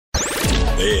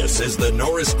This is the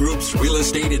Norris Group's Real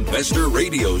Estate Investor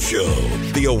Radio Show,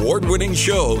 the award-winning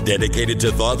show dedicated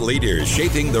to thought leaders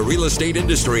shaping the real estate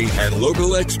industry and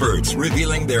local experts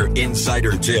revealing their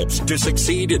insider tips to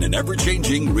succeed in an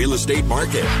ever-changing real estate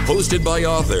market. Hosted by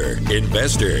author,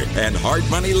 investor, and hard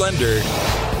money lender,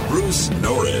 Bruce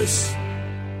Norris.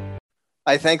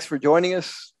 Hi, thanks for joining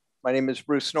us. My name is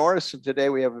Bruce Norris, and today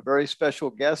we have a very special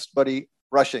guest, Buddy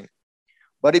Rushing.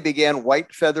 Buddy began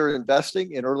White Feather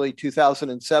Investing in early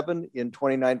 2007 in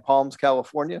 29 Palms,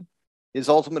 California. His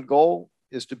ultimate goal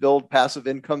is to build passive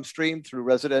income stream through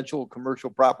residential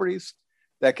commercial properties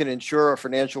that can ensure our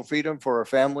financial freedom for our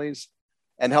families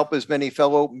and help as many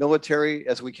fellow military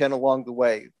as we can along the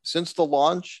way. Since the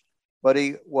launch,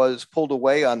 Buddy was pulled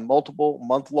away on multiple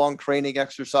month-long training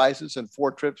exercises and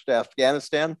 4 trips to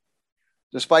Afghanistan.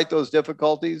 Despite those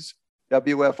difficulties,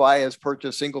 WFI has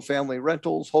purchased single-family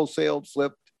rentals, wholesaled,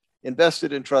 flipped,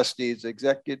 invested in trust deeds,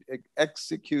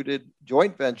 executed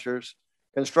joint ventures,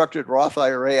 constructed Roth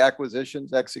IRA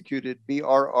acquisitions, executed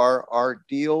BRRR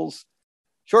deals,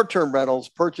 short-term rentals,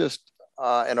 purchased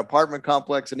an apartment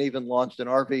complex, and even launched an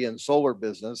RV and solar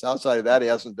business. Outside of that, he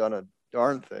hasn't done a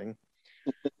darn thing.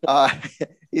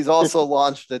 He's also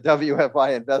launched the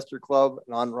WFI Investor Club,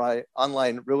 an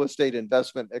online real estate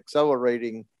investment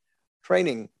accelerating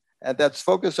training, and that's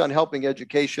focused on helping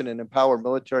education and empower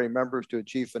military members to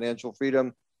achieve financial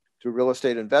freedom through real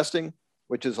estate investing,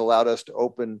 which has allowed us to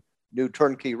open new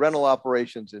turnkey rental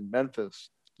operations in Memphis,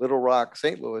 Little Rock,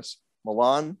 St. Louis,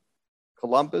 Milan,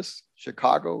 Columbus,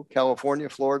 Chicago, California,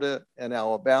 Florida, and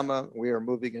Alabama. We are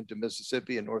moving into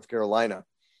Mississippi and North Carolina.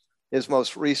 His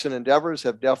most recent endeavors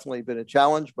have definitely been a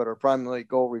challenge, but our primary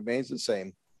goal remains the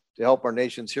same: to help our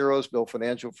nation's heroes build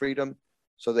financial freedom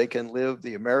so they can live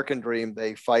the American dream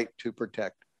they fight to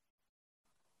protect.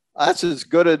 That's as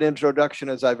good an introduction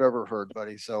as I've ever heard,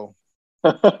 buddy. So,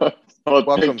 well,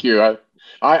 welcome. Thank you.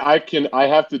 I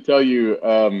have to tell you,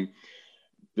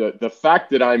 the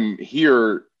fact that I'm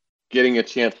here getting a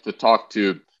chance to talk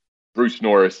to Bruce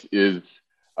Norris is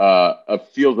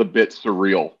feels a bit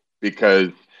surreal,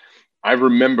 because I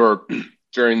remember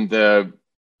during the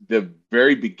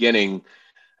very beginning,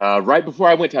 right before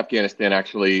I went to Afghanistan,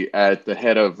 actually, at the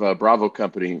head of Bravo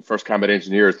Company, First Combat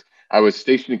Engineers, I was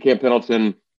stationed in Camp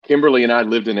Pendleton. Kimberly and I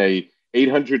lived in a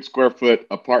 800 square foot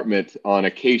apartment on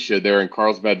Acacia there in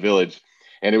Carlsbad Village.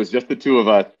 And it was just the two of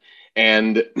us.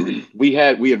 And we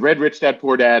had read Rich Dad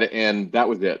Poor Dad, and that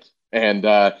was it.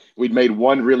 And we'd made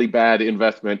one really bad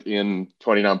investment in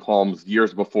 29 Palms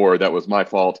years before. That was my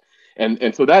fault.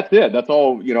 And so that's it. That's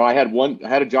all. I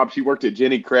had a job. She worked at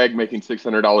Jenny Craig making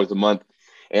 $600 a month.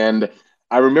 And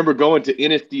I remember going to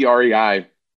NSDREI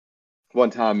one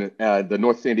time, the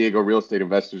North San Diego Real Estate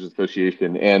Investors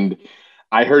Association, and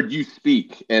I heard you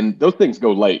speak. And those things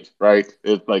go late, right?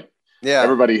 It's like, yeah,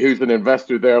 everybody who's an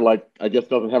investor there, like, I guess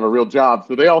doesn't have a real job.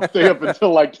 So they all stay up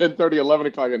until like 10:30, 11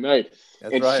 o'clock at night.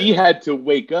 That's and right. She had to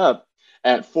wake up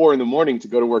at 4 a.m. to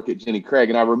go to work at Jenny Craig.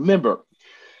 And I remember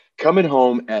coming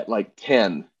home at like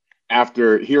 10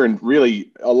 after hearing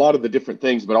really a lot of the different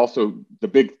things, but also the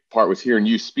big part was hearing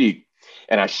you speak.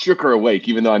 And I shook her awake,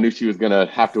 even though I knew she was going to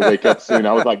have to wake up soon.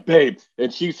 I was like, babe,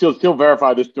 and she'll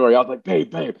verify this story. I was like,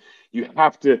 babe, you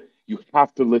have to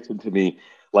listen to me.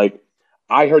 Like,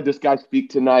 I heard this guy speak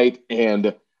tonight,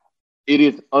 and it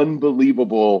is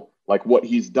unbelievable, like what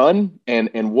he's done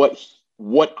and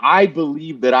what I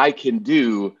believe that I can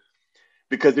do,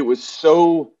 because it was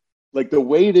so, like, the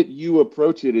way that you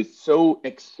approach it is so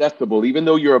accessible. Even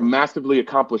though you're a massively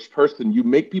accomplished person, you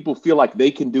make people feel like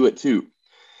they can do it too.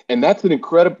 And that's an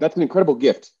incredible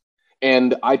gift.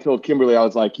 And I told Kimberly, I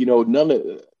was like, I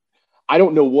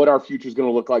don't know what our future is going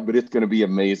to look like, but it's going to be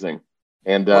amazing.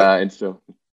 And so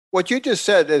what you just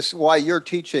said is why you're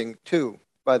teaching too,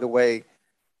 by the way.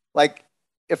 Like,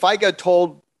 if I got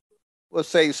told, let's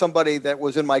say somebody that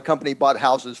was in my company bought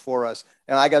houses for us,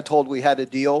 and I got told we had a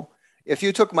deal, if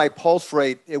you took my pulse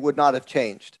rate, it would not have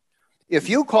changed. If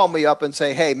you call me up and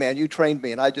say, hey, man, you trained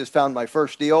me and I just found my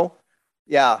first deal,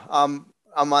 yeah, I'm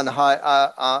on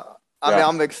high.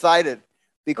 I'm excited,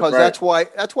 because that's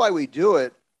why we do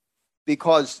it,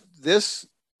 because this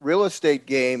real estate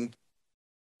game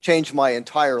changed my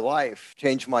entire life,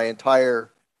 changed my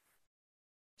entire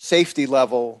safety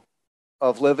level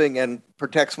of living, and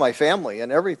protects my family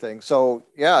and everything. So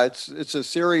yeah, it's a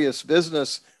serious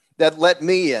business that let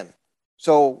me in.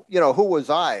 So, who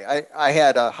was I? I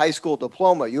had a high school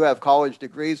diploma. You have college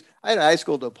degrees. I had a high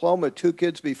school diploma, 2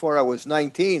 kids before I was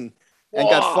 19,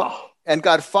 and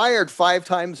got fired 5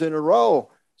 times in a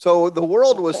row. So the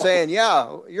world was saying,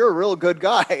 yeah, you're a real good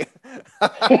guy.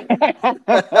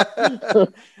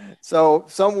 So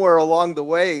somewhere along the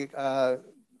way,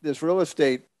 this real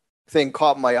estate thing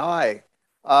caught my eye.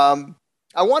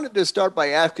 I wanted to start by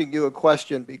asking you a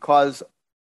question because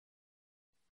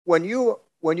when you're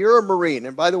a Marine,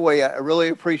 and by the way, I really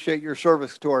appreciate your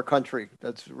service to our country.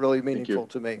 That's really meaningful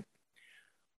to me.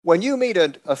 When you meet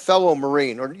a fellow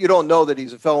Marine, or you don't know that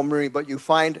he's a fellow Marine, but you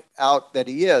find out that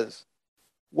he is,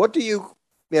 what do you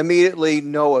immediately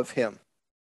know of him?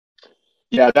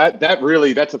 Yeah,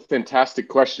 that's a fantastic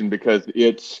question because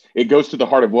it goes to the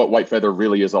heart of what White Feather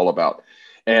really is all about.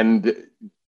 And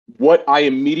what I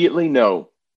immediately know,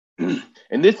 and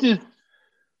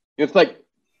it's like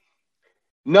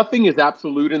nothing is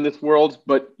absolute in this world,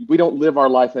 but we don't live our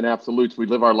life in absolutes. We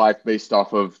live our life based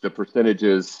off of the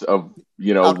percentages of,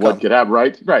 Outcome. What could happen,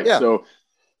 right? Right. Yeah.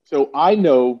 So I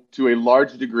know to a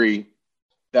large degree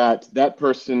that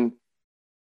person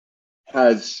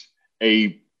has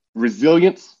a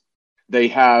resilience. They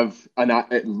have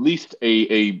at least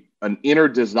an inner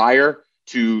desire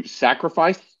to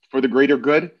sacrifice for the greater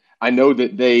good. I know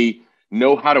that they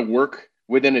know how to work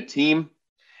within a team.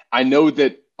 I know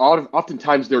that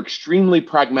oftentimes they're extremely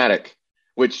pragmatic,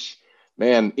 which,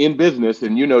 man, in business,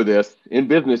 and you know this, in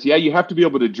business, yeah, you have to be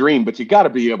able to dream, but you got to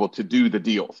be able to do the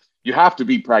deals. You have to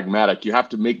be pragmatic. You have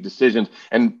to make decisions.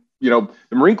 And, the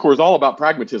Marine Corps is all about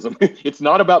pragmatism. It's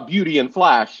not about beauty and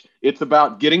flash. It's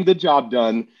about getting the job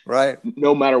done, right,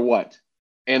 no matter what.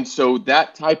 And so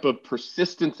that type of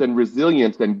persistence and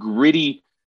resilience and gritty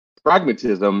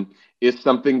pragmatism is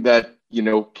something that,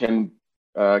 can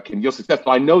yield success. So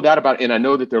I know that about, and I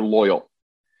know that they're loyal,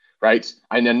 right?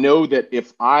 And I know that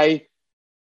if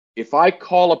I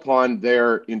call upon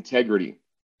their integrity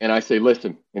and I say,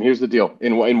 listen, and here's the deal,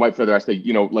 in White Feather, I say,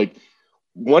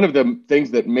 one of the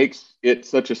things that makes it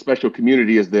such a special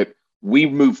community is that we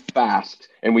move fast,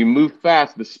 and we move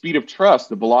fast. The speed of trust,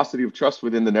 the velocity of trust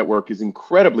within the network is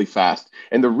incredibly fast.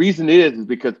 And the reason is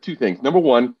because two things. Number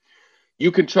one, you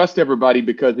can trust everybody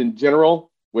because in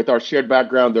general, with our shared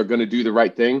background, they're going to do the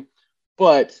right thing.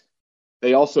 But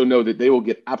they also know that they will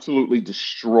get absolutely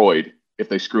destroyed if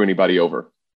they screw anybody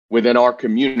over. Within our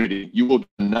community, you will get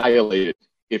annihilated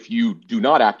if you do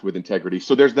not act with integrity.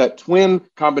 So there's that twin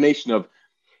combination of,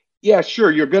 yeah, sure,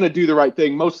 you're going to do the right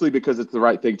thing, mostly because it's the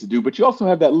right thing to do. But you also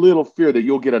have that little fear that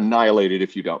you'll get annihilated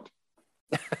if you don't.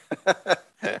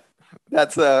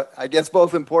 That's, I guess,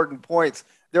 both important points.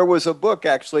 There was a book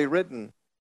actually written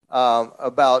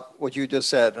about what you just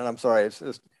said, and I'm sorry, it's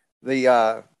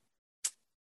the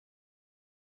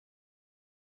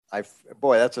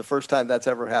that's the first time that's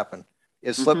ever happened.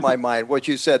 It slipped my mind. What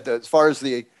you said, as far as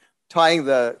the tying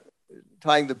the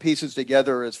pieces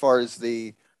together, as far as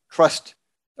the trust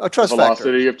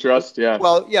velocity factor. Of trust, yeah.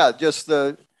 Well, yeah, just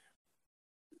the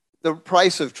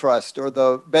price of trust or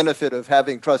the benefit of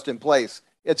having trust in place.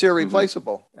 It's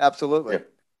irreplaceable, absolutely,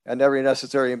 and very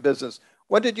necessary in business.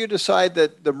 When did you decide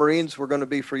that the Marines were going to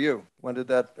be for you? When did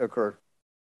that occur?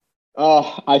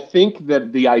 I think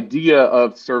that the idea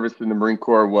of service in the Marine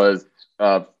Corps was,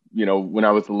 when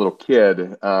I was a little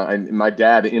kid, and my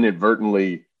dad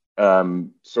inadvertently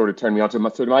sort of turned me on to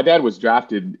it. So my dad was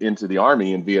drafted into the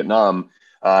Army in Vietnam,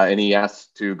 and he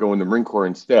asked to go in the Marine Corps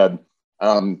instead.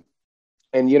 And,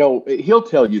 he'll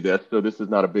tell you this, so this is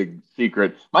not a big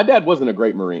secret. My dad wasn't a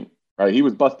great Marine. Right. He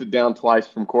was busted down twice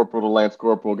from corporal to lance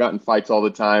corporal, got in fights all the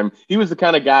time. He was the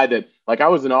kind of guy that, like, I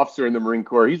was an officer in the Marine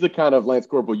Corps. He's the kind of lance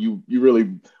corporal you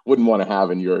really wouldn't want to have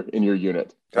in your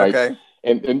unit. Right. Okay.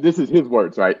 And this is his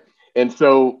words. Right. And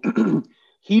so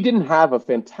he didn't have a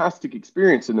fantastic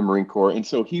experience in the Marine Corps. And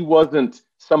so he wasn't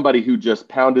somebody who just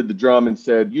pounded the drum and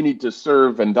said, you need to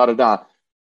serve and da.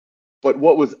 But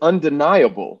what was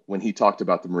undeniable when he talked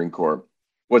about the Marine Corps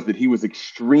was that he was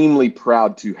extremely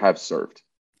proud to have served.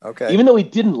 Okay. Even though he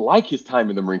didn't like his time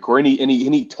in the Marine Corps, and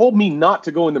he told me not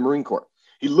to go in the Marine Corps.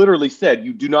 He literally said,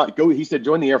 "You do not go." He said,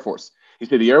 "Join the Air Force." He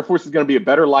said, "The Air Force is going to be a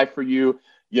better life for you.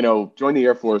 Join the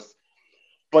Air Force."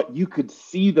 But you could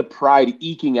see the pride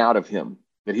eking out of him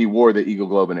that he wore the Eagle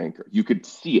Globe and Anchor. You could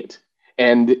see it,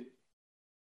 and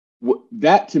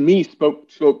that to me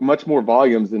spoke much more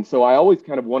volumes. And so I always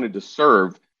kind of wanted to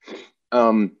serve.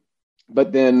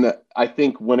 But then I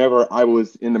think whenever I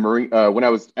was in the Marine, when I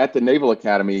was at the Naval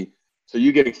Academy, so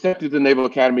you get accepted to the Naval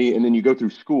Academy and then you go through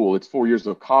school. It's 4 years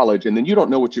of college, and then you don't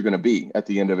know what you're going to be at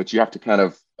the end of it. You have to kind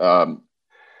of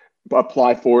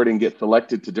apply for it and get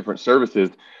selected to different services.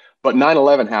 But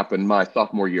 9/11 happened my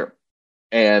sophomore year.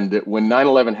 And when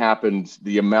 9/11 happened,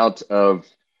 the amount of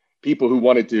people who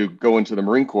wanted to go into the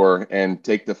Marine Corps and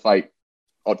take the fight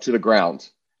to the ground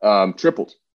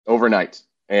tripled overnight.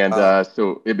 And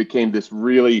so it became this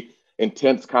really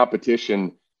intense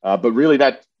competition. But really,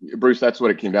 Bruce, that's what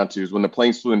it came down to. Is when the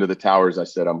planes flew into the towers, I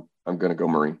said, I'm going to go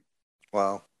Marine.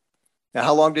 Wow. Now,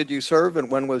 how long did you serve,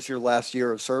 and when was your last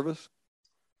year of service?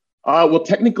 Well,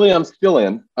 technically, I'm still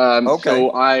in. Okay.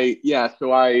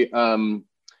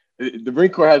 The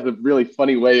Marine Corps has a really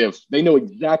funny way of, they know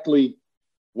exactly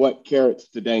what carrots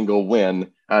to dangle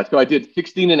when. So I did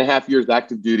 16 and a half years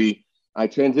active duty. I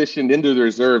transitioned into the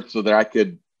reserve so that I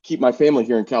could keep my family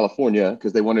here in California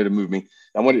because they wanted to move me.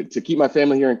 I wanted to keep my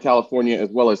family here in California as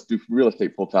well as do real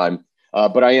estate full time.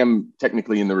 But I am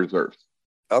technically in the reserves.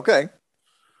 Okay.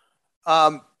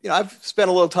 I've spent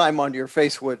a little time on your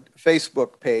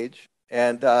Facebook page,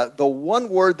 and the one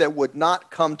word that would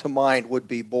not come to mind would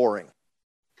be boring.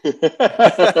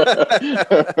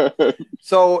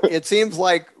 So it seems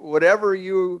like whatever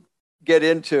you get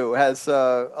into has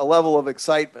a level of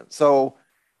excitement. So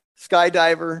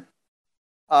skydiver,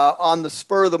 on the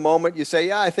spur of the moment, you say,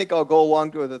 yeah, I think I'll go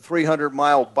along to the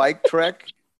 300-mile bike trek.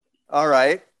 All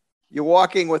right. You're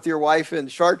walking with your wife in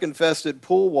shark-infested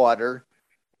pool water,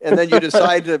 and then you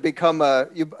decide to become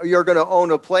you're going to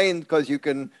own a plane because you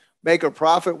can make a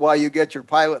profit while you get your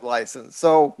pilot license.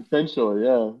 So potentially,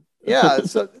 yeah. Yeah.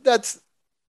 So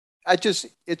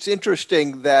it's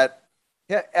interesting that,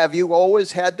 have you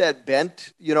always had that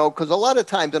bent, because a lot of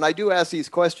times, and I do ask these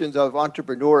questions of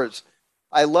entrepreneurs,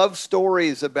 I love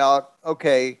stories about,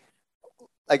 okay,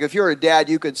 like if you're a dad,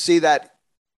 you could see that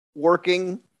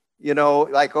working,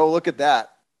 like, oh, look at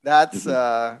that. That's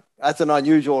an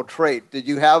unusual trait. Did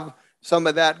you have some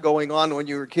of that going on when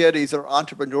you were a kid, either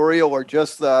entrepreneurial or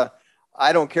just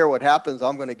I don't care what happens,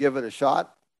 I'm going to give it a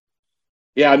shot?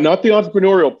 Yeah, not the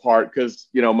entrepreneurial part, because,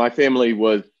 my family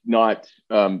was not,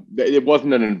 it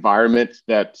wasn't an environment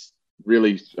that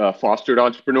really fostered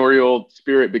entrepreneurial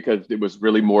spirit, because it was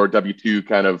really more W-2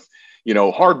 kind of,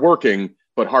 hardworking,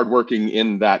 but hardworking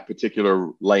in that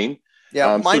particular lane.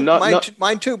 Yeah,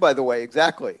 mine too, by the way,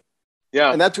 exactly.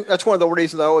 Yeah. And that's one of the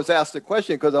reasons I always ask the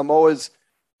question, because I'm always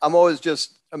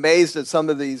just amazed at some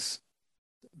of these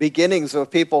beginnings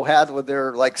of people had when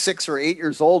they're like 6 or 8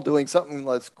 years old doing something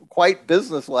that's quite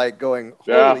businesslike, going,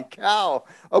 holy cow.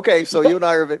 Okay, so you and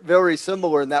I are very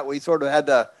similar in that we sort of had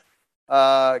to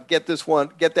get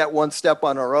that one step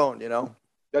on our own,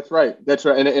 That's right.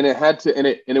 And it had to, and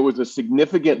it was a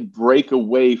significant break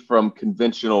away from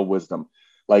conventional wisdom.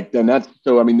 Like, then that's,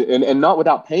 so, I mean, and not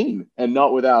without pain and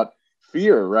not without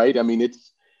fear, right? I mean,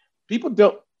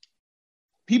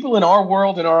 people in our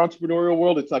world, in our entrepreneurial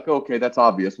world, it's like, okay, that's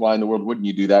obvious. Why in the world wouldn't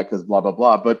you do that? Because blah, blah,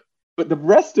 blah. But the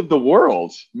rest of the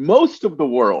world, most of the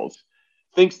world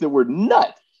thinks that we're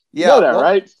nuts. Yeah. You know that,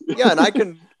 right? Yeah. And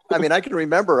I can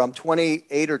remember I'm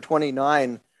 28 or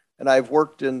 29 and I've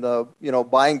worked in the,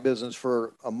 buying business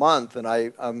for a month. And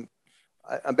I'm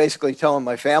basically telling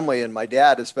my family and my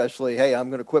dad, especially, hey, I'm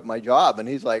going to quit my job. And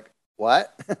he's like,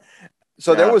 what?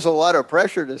 So there was a lot of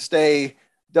pressure to stay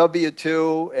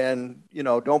W-2 and,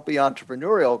 don't be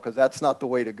entrepreneurial, because that's not the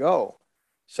way to go.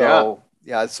 So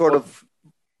I sort of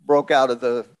broke out of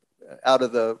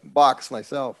the box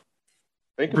myself.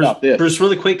 Think about this, Bruce,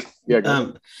 really quick.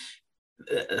 Yeah.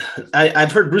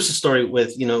 I've heard Bruce's story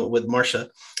with Marsha,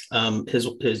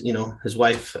 his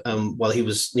wife, while he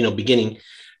was, beginning.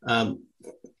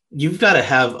 You've got to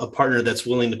have a partner that's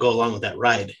willing to go along with that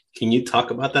ride. Can you talk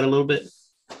about that a little bit?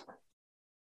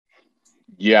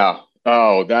 Yeah.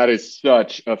 Oh, that is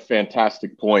such a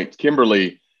fantastic point.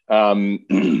 Kimberly,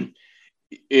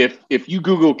 if you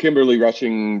Google Kimberly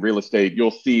Rushing real estate,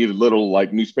 you'll see little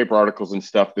like newspaper articles and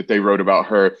stuff that they wrote about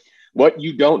her. What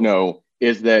you don't know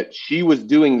is that she was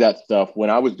doing that stuff when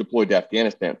I was deployed to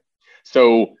Afghanistan.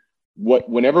 So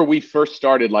whenever we first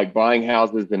started like buying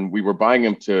houses, and we were buying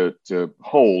them to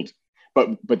hold,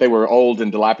 but they were old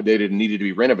and dilapidated and needed to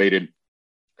be renovated,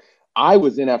 I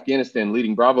was in Afghanistan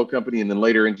leading Bravo Company and then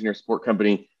later Engineer Support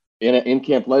Company in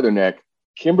Camp Leatherneck.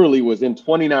 Kimberly was in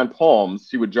 29 Palms.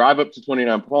 She would drive up to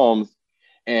 29 Palms,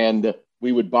 and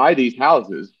we would buy these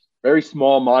houses, very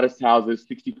small, modest houses,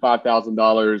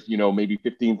 $65,000, maybe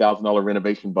 $15,000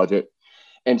 renovation budget.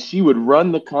 And she would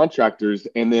run the contractors.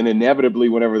 And then inevitably,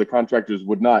 whenever the contractors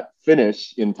would not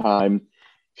finish in time,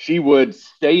 she would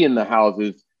stay in the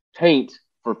houses, paint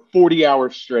for 40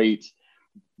 hours straight,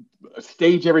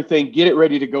 stage everything, get it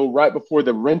ready to go right before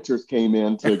the renters came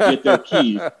in to get their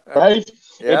keys, right?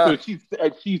 Yeah. And so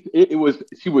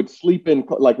she would sleep in,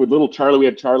 like with little Charlie. We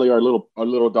had Charlie, our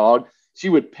little dog. She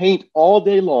would paint all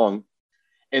day long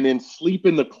and then sleep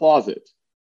in the closet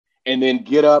and then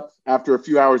get up after a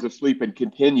few hours of sleep and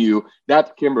continue.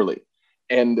 That's Kimberly.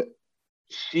 And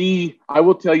I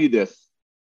will tell you this.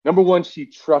 Number one, she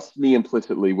trusts me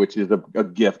implicitly, which is a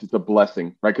gift. It's a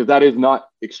blessing, right? Because that is not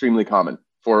extremely common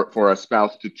for a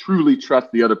spouse to truly trust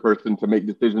the other person to make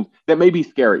decisions that may be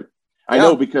scary. I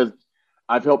know, because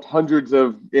I've helped hundreds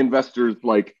of investors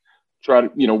like try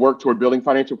to, work toward building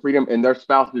financial freedom, and their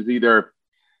spouse is either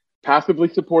passively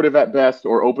supportive at best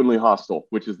or openly hostile,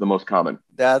 which is the most common.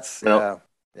 That's, yeah.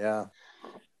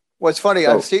 Well, it's funny.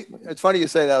 So, It's funny you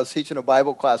say that. I was teaching a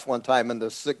Bible class one time, and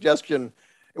the suggestion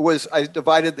was I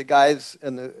divided the guys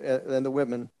and the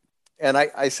women, and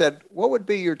I said, "What would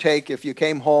be your take if you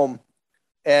came home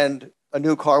and a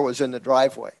new car was in the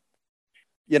driveway?"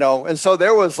 And so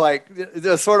there was like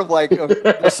there's sort of like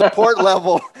a support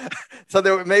level.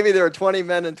 So maybe there were 20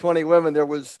 men and 20 women. There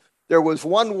was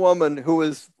one woman who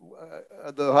was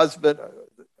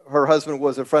her husband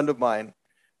was a friend of mine.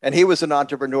 And he was an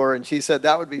entrepreneur, and she said,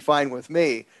 that would be fine with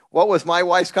me. What was my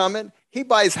wife's comment? He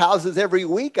buys houses every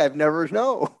week. I've never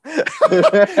known.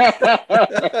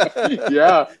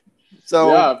 Yeah.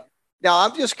 So now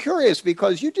I'm just curious,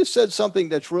 because you just said something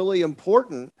that's really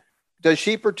important. Does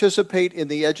she participate in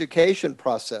the education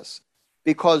process?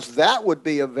 Because that would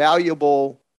be a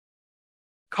valuable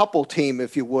couple team,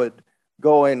 if you would,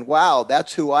 going, wow,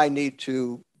 that's who I need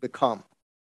to become.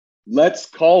 Let's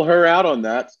call her out on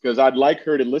that, because I'd like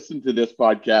her to listen to this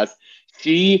podcast.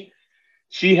 She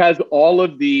has all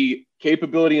of the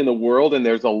capability in the world, and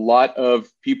there's a lot of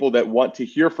people that want to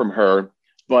hear from her.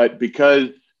 But because,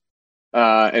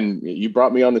 and you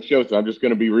brought me on the show, so I'm just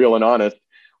going to be real and honest.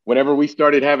 Whenever we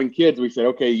started having kids, we said,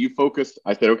 okay, you focus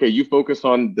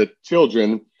on the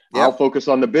children. Yep. I'll focus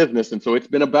on the business. And so it's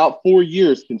been about 4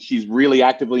 years since she's really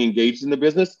actively engaged in the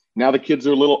business. Now the kids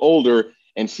are a little older,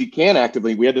 and she can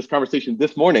actively. We had this conversation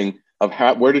this morning of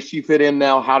where does she fit in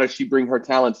now? How does she bring her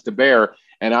talents to bear?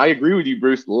 And I agree with you,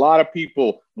 Bruce. A lot of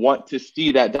people want to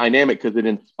see that dynamic because it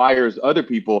inspires other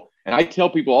people. And I tell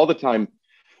people all the time,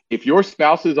 if your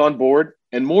spouse is on board,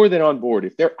 and more than on board,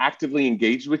 if they're actively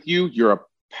engaged with you, you're a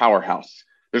powerhouse.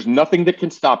 There's nothing that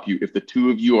can stop you if the two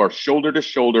of you are shoulder to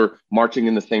shoulder marching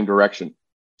in the same direction.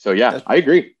 So yeah, I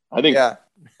agree. I think,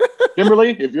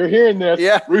 Kimberly, if you're hearing this,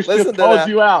 Bruce just called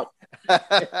you out.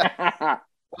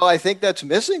 Well, I think that's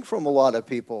missing from a lot of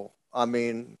people. I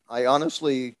mean, I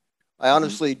honestly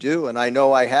do. And I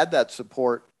know I had that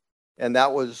support, and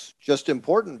that was just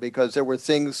important because there were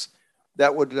things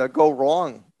that would go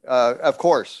wrong. Of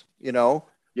course,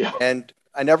 and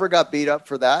I never got beat up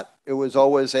for that. It was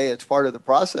always, hey, it's part of the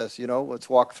process, let's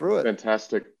walk through it.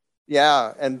 Fantastic.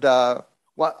 Yeah. And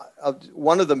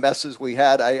one of the messes we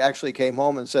had, I actually came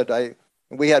home and said,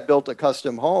 we had built a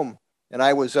custom home, and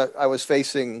I was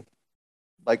facing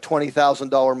like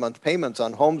 $20,000 a month payments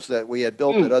on homes that we had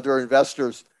built that other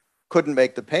investors couldn't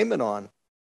make the payment on.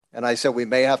 And I said, we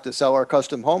may have to sell our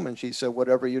custom home. And she said,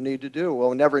 whatever you need to do.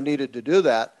 Well, we never needed to do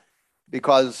that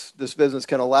because this business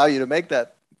can allow you to make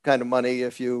that kind of money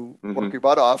if you work your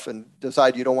butt off and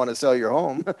decide you don't want to sell your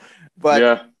home.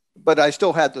 But I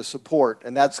still had the support.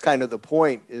 And that's kind of the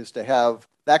point, is to have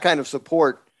that kind of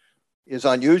support. Is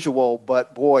unusual,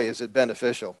 but boy, is it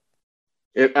beneficial.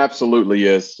 It absolutely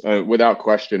is, without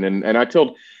question.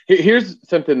 And here's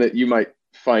something that you might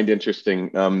find interesting.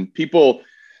 People,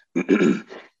 the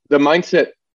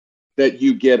mindset that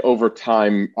you get over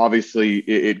time, obviously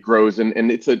it grows,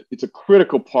 and it's a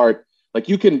critical part. Like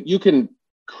you can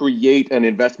create an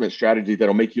investment strategy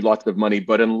that'll make you lots of money,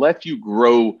 but unless you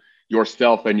grow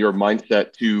yourself and your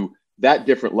mindset to that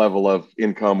different level of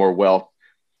income or wealth,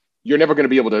 you're never going to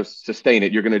be able to sustain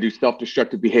it. You're going to do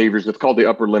self-destructive behaviors. It's called the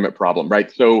upper limit problem,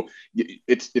 right? So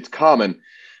it's common.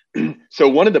 So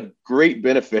one of the great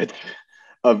benefits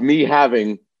of me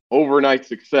having overnight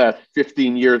success,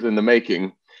 15 years in the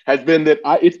making, has been that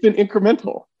it's been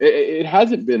incremental. It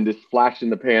hasn't been this flash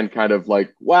in the pan kind of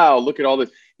like, wow, look at all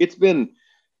this. It's been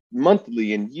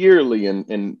monthly and yearly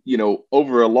and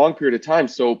over a long period of time.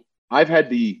 So I've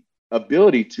had the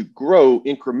ability to grow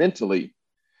incrementally.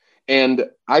 And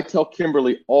I tell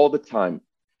Kimberly all the time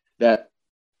that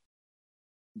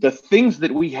the things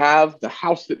that we have, the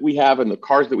house that we have and the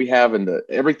cars that we have and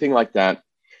everything like that,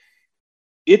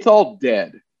 it's all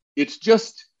dead. It's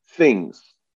just things.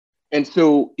 And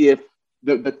so if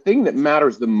the thing that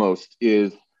matters the most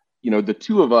is, the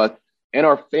two of us and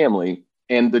our family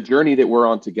and the journey that we're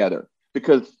on together,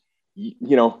 because,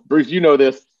 Bruce,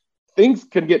 this, things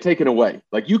can get taken away.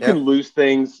 Like you can lose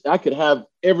things. I could have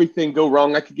everything go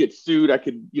wrong. I could get sued. I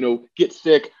could, get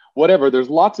sick, whatever. There's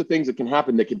lots of things that can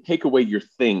happen that can take away your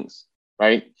things.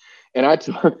 Right. And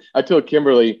I told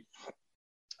Kimberly,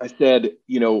 I said,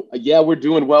 we're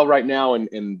doing well right now.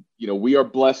 And we are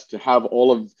blessed to have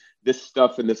all of this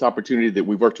stuff and this opportunity that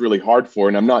we've worked really hard for.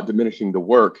 And I'm not diminishing the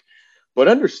work, but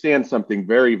understand something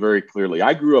very, very clearly.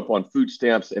 I grew up on food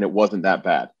stamps and it wasn't that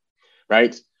bad.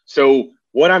 Right. So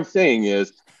what I'm saying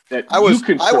is that I you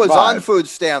can survive. was on food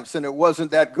stamps and it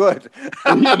wasn't that good.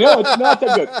 No, it's not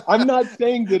that good. I'm not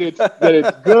saying that it's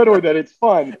good or that it's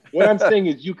fun. What I'm saying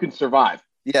is you can survive.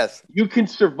 Yes. You can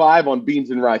survive on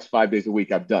beans and rice 5 days a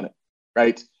week. I've done it.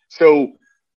 Right. So,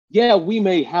 yeah, we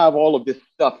may have all of this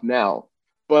stuff now,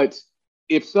 but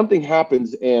if something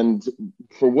happens and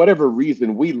for whatever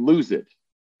reason we lose it,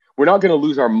 we're not going to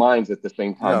lose our minds at the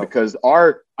same time because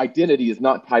our identity is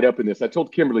not tied up in this. I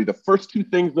told Kimberly the first two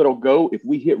things that'll go if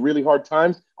we hit really hard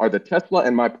times are the Tesla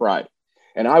and my pride.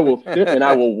 And I will sit and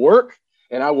I will work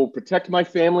and I will protect my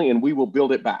family and we will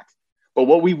build it back. But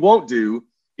what we won't do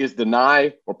is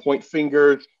deny or point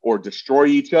fingers or destroy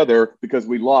each other because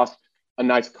we lost a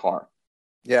nice car.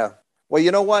 Yeah. Well,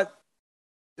 you know what?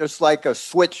 There's like a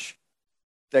switch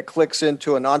that clicks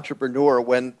into an entrepreneur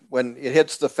when it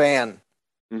hits the fan.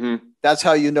 Mm-hmm. That's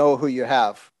how you know who you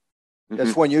have.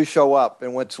 That's when you show up,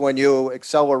 and it's when you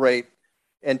accelerate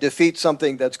and defeat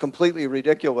something that's completely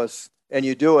ridiculous, and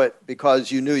you do it because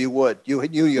you knew you would. You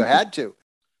knew you had to.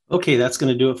 Okay, that's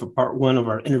going to do it for part one of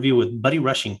our interview with Buddy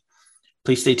Rushing.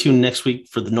 Please stay tuned next week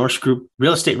for the Norris Group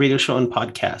Real Estate Radio Show and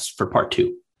Podcast for part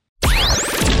two.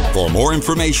 For more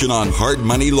information on hard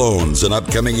money loans and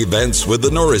upcoming events with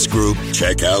the Norris Group,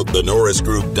 check out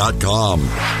thenorrisgroup.com.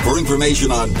 For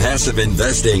information on passive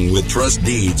investing with trust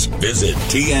deeds, visit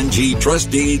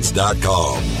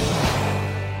tngtrustdeeds.com.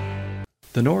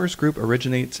 The Norris Group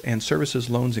originates and services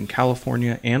loans in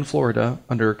California and Florida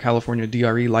under California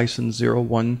DRE License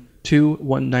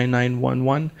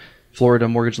 012-19911, Florida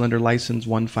Mortgage Lender License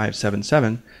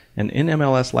 1577, and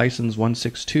NMLS License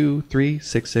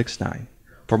 1623669.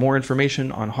 For more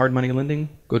information on hard money lending,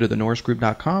 go to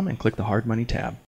thenorrisgroup.com and click the Hard Money tab.